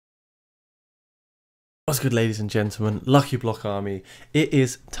What's good, ladies and gentlemen, Lucky Block Army? It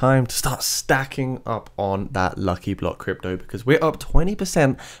is time to start stacking up on that Lucky Block crypto because we're up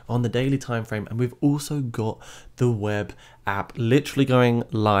 20% on the daily time frame, and we've also got the web app literally going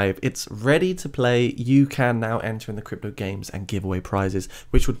live. It's ready to play. You can now enter in the crypto games and give away prizes,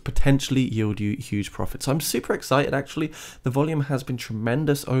 which would potentially yield you huge profits. So I'm super excited. Actually, the volume has been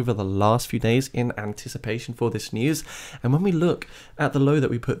tremendous over the last few days in anticipation for this news. And when we look at the low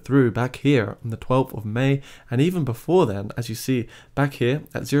that we put through back here on the 12th of May, and even before then, as you see back here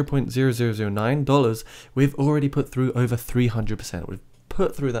at $0.0009, we've already put through over 300%. We've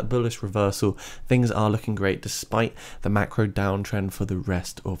put through that bullish reversal. Things are looking great despite the macro downtrend for the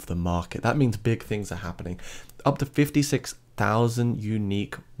rest of the market. That means big things are happening. Up to 56,000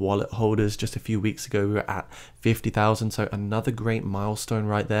 unique wallet holders. Just a few weeks ago we were at 50,000, so another great milestone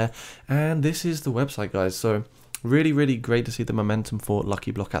right there. And this is the website, guys. So really great to see the momentum for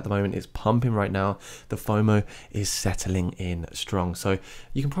Lucky Block at the moment. It's pumping right now. The FOMO is settling in strong, so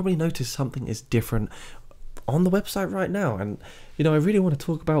you can probably notice something is different on the website right now. And you know, I really want to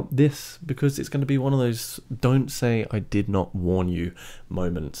talk about this because it's going to be one of those don't say I did not warn you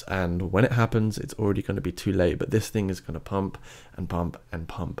moments, and when it happens it's already going to be too late. But this thing is going to pump and pump and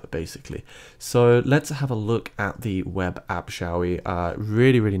pump basically. So let's have a look at the web app, shall we?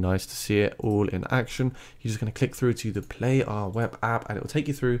 Really nice to see it all in action. You're just going to click through to the play our web app and it will take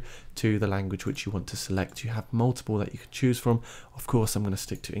you through to the language which you want to select. You have multiple that you can choose from. Of course I'm going to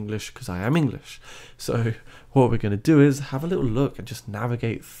stick to English because I am English. So what we're going to do is have a little look and just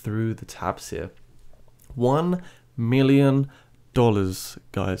navigate through the tabs here. $1 million, guys.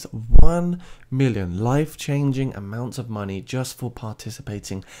 1 million life-changing amounts of money just for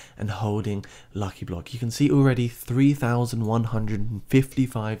participating and holding Lucky Block. You can see already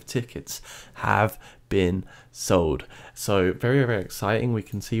 3,155 tickets have been sold. So very exciting. We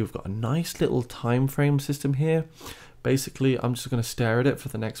can see we've got a nice little time frame system here. Basically I'm just going to stare at it for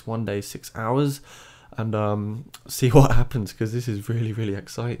the next 1 day, 6 hours, and see what happens, because this is really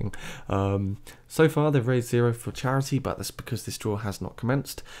exciting. So far they've raised 0 for charity, but that's because this draw has not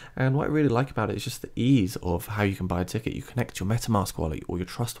commenced. And what I really like about it is just the ease of how you can buy a ticket. You connect your MetaMask wallet or your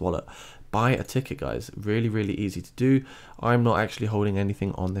Trust wallet, buy a ticket, guys. Really easy to do. I'm not actually holding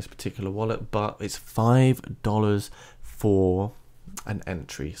anything on this particular wallet, but it's $5 for an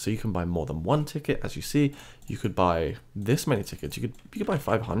entry, so you can buy more than one ticket. As you see, you could buy this many tickets. You could buy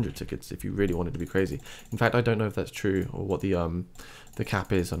 500 tickets if you really wanted to be crazy. In fact, I don't know if that's true or what the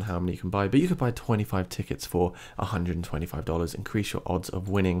cap is on how many you can buy, but you could buy 25 tickets for $125. Increase your odds of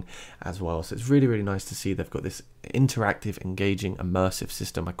winning as well. So it's really nice to see they've got this interactive, engaging, immersive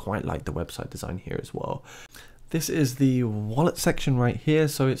system. I quite like the website design here as well. This is the wallet section right here.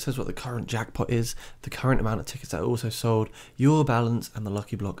 So it says what the current jackpot is, the current amount of tickets that are also sold, your balance, and the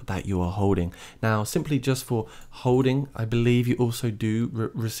Lucky Block that you are holding. Now, simply just for holding, I believe you also do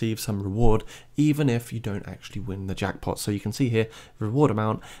receive some reward, even if you don't actually win the jackpot. So you can see here, reward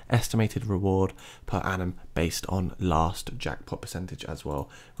amount, estimated reward per annum based on last jackpot percentage as well.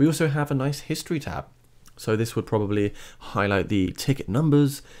 We also have a nice history tab. So this would probably highlight the ticket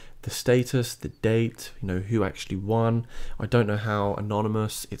numbers, the status, the date, you know, who actually won. I don't know how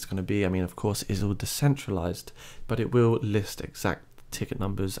anonymous it's going to be. I mean, of course, it is all decentralized, but it will list exact ticket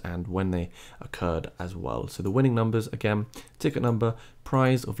numbers and when they occurred as well. So the winning numbers, again, ticket number,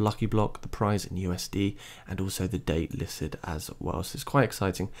 prize of Lucky Block, the prize in USD, and also the date listed as well. So it's quite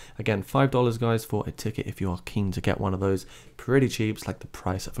exciting. Again, $5, guys, for a ticket if you are keen to get one of those. Pretty cheap. It's like the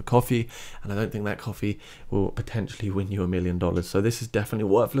price of a coffee, and I don't think that coffee will potentially win you $1 million. So this is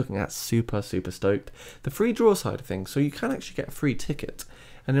definitely worth looking at. Super stoked. The free draw side of things, so you can actually get a free ticket.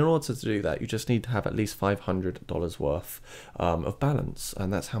 And in order to do that, you just need to have at least $500 worth of balance,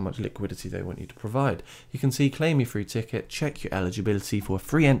 and that's how much liquidity they want you to provide. You can see claim your free ticket, check your eligibility for a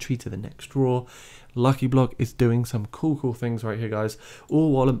free entry to the next draw. Lucky Block is doing some cool things right here, guys.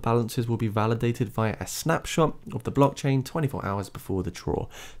 All wallet balances will be validated via a snapshot of the blockchain 24 hours before the draw.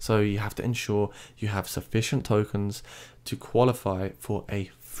 So you have to ensure you have sufficient tokens to qualify for a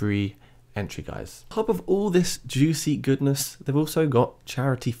free entry, guys. On top of all this juicy goodness, they've also got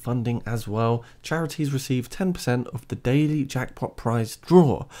charity funding as well. Charities receive 10% of the daily jackpot prize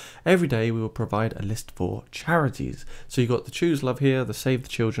draw. Every day we will provide a list for charities. So you got the Choose Love here, the Save the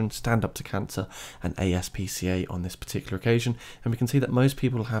Children, Stand Up to Cancer, and ASPCA on this particular occasion. And we can see that most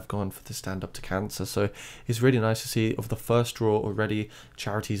people have gone for the Stand Up to Cancer. So it's really nice to see of the first draw already,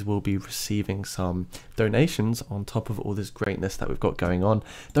 charities will be receiving some donations on top of all this greatness that we've got going on.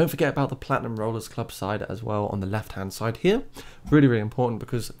 Don't forget about the Platinum Rollers Club side as well on the left hand side here. Really, really important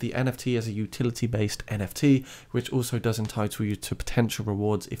because the NFT is a utility based NFT, which also does entitle you to potential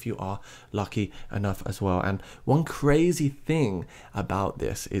rewards if you are lucky enough as well. And one crazy thing about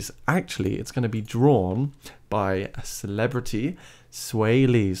this is actually it's going to be drawn by a celebrity, Sway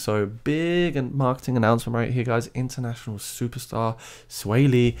Lee. So big and marketing announcement right here, guys. International superstar Sway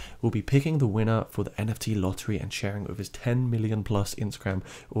Lee will be picking the winner for the NFT lottery and sharing it with his 10 million plus Instagram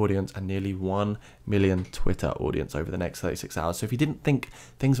audience and nearly 1 million Twitter audience over the next 36 hours. So if you didn't think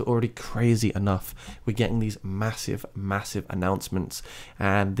things were already crazy enough, we're getting these massive announcements,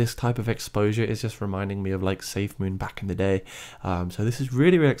 and this type of exposure is just reminding me of like Safe Moon back in the day. So this is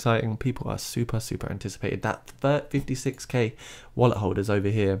really, really exciting. People are super anticipated. That 56k wallet holders over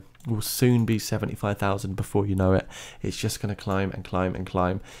here will soon be 75,000 before you know it. It's just going to climb and climb and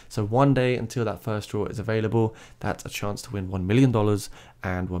climb. So one day until that first draw is available, that's a chance to win $1 million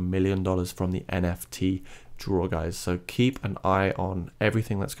and $1 million from the NFT draw, guys. So keep an eye on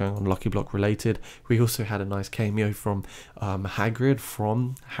everything that's going on Lucky Block related. We also had a nice cameo from Hagrid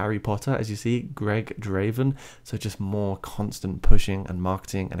from Harry Potter, as you see, Greg Draven. So just more constant pushing and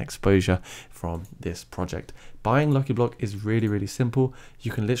marketing and exposure from this project. Buying Lucky Block is really, really simple.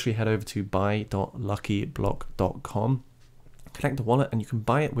 You can literally head over to buy.luckyblock.com, connect the wallet, and you can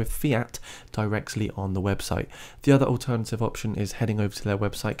buy it with fiat directly on the website. The other alternative option is heading over to their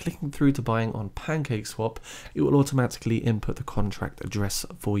website, clicking through to buying on PancakeSwap. It will automatically input the contract address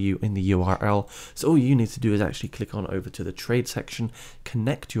for you in the URL. So all you need to do is actually click on over to the trade section,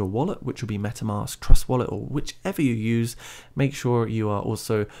 connect your wallet, which will be MetaMask, Trust Wallet, or whichever you use. Make sure you are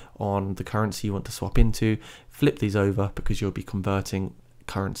also on the currency you want to swap into. Flip these over because you'll be converting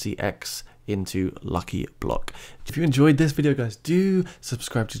currency X into Lucky Block. If you enjoyed this video, guys, do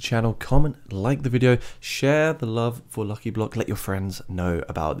subscribe to the channel, comment, like the video, share the love for Lucky Block, let your friends know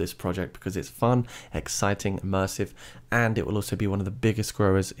about this project because it's fun, exciting, immersive, and it will also be one of the biggest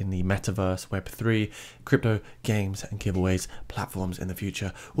growers in the metaverse, Web3, crypto, games, and giveaways platforms in the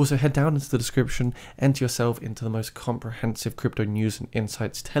future. Also, head down into the description, enter yourself into the most comprehensive crypto news and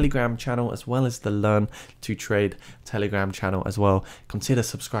insights Telegram channel, as well as the Learn to Trade Telegram channel as well. Consider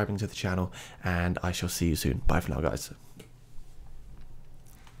subscribing to the channel, and I shall see you soon. Bye for now, guys.